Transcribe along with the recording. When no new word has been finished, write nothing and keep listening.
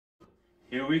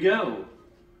Here we go.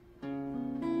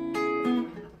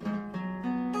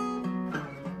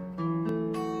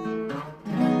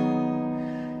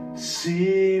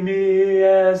 See me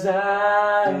as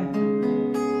I am,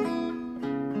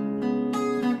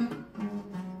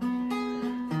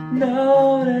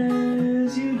 not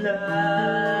as you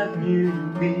like me to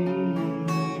be.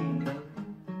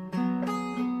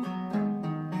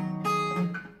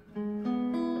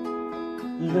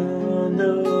 Learn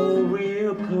the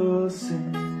real person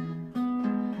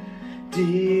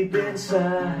deep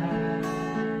inside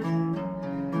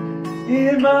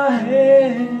in my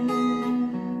head.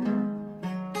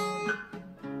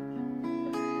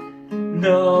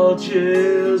 Not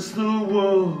just the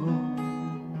world,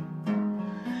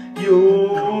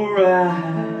 your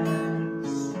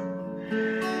eyes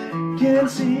can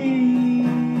see,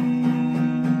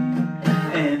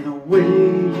 and the way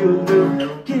you're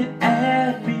looking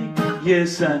at me,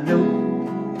 yes I know,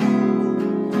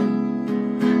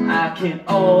 I can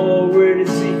already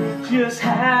see just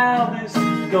how this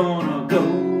is gonna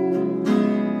go.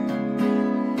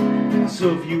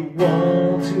 So if you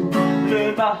want to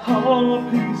learn my heart,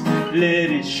 please let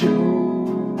it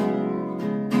show.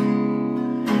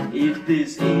 If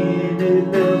there's any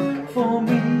love for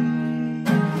me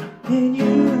in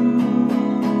you,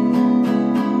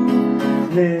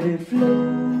 let it flow.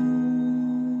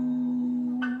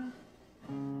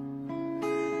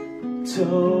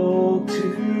 Talk to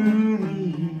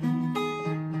me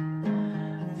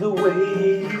the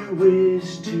way you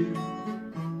wish to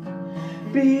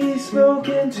be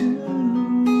spoken to.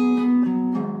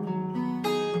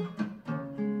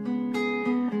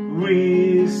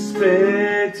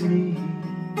 Respect me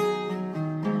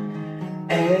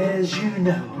as you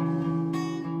know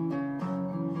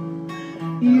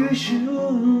you should.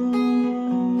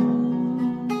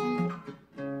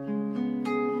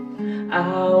 I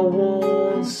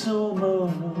want so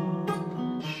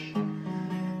much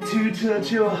to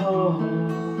touch your heart,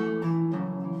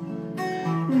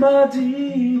 my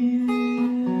dear.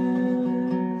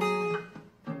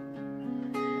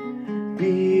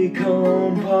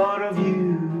 Become part of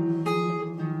you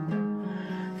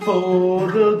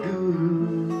for the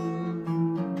good,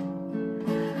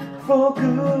 for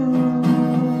good.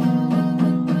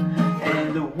 And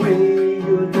the way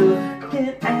you're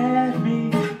looking at me,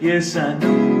 yes I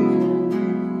know,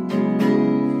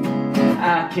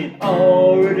 I can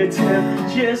already tell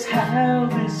just how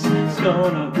this is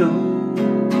gonna go.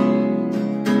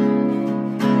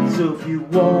 So if you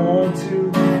want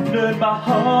to learn my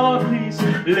heart, please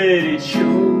let it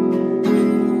show.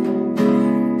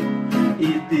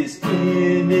 If there's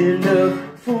any love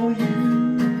for you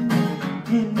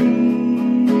in me,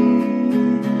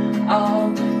 I'll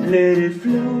let it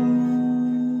flow.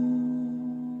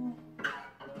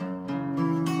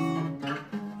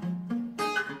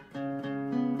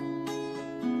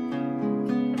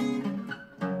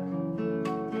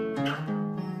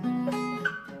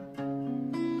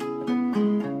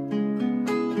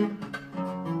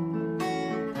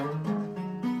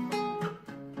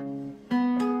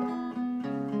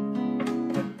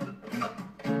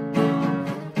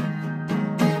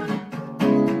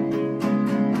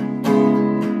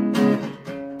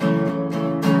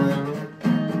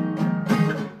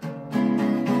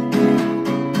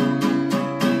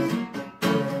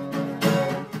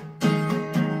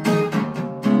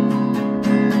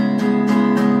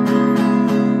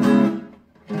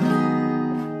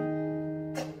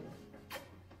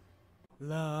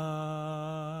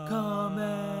 Like,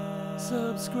 comment,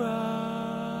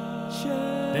 subscribe,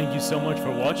 share. Thank you so much for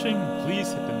watching.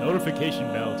 Please hit the notification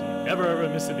bell to never ever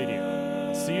miss a video.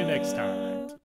 I'll see you next time.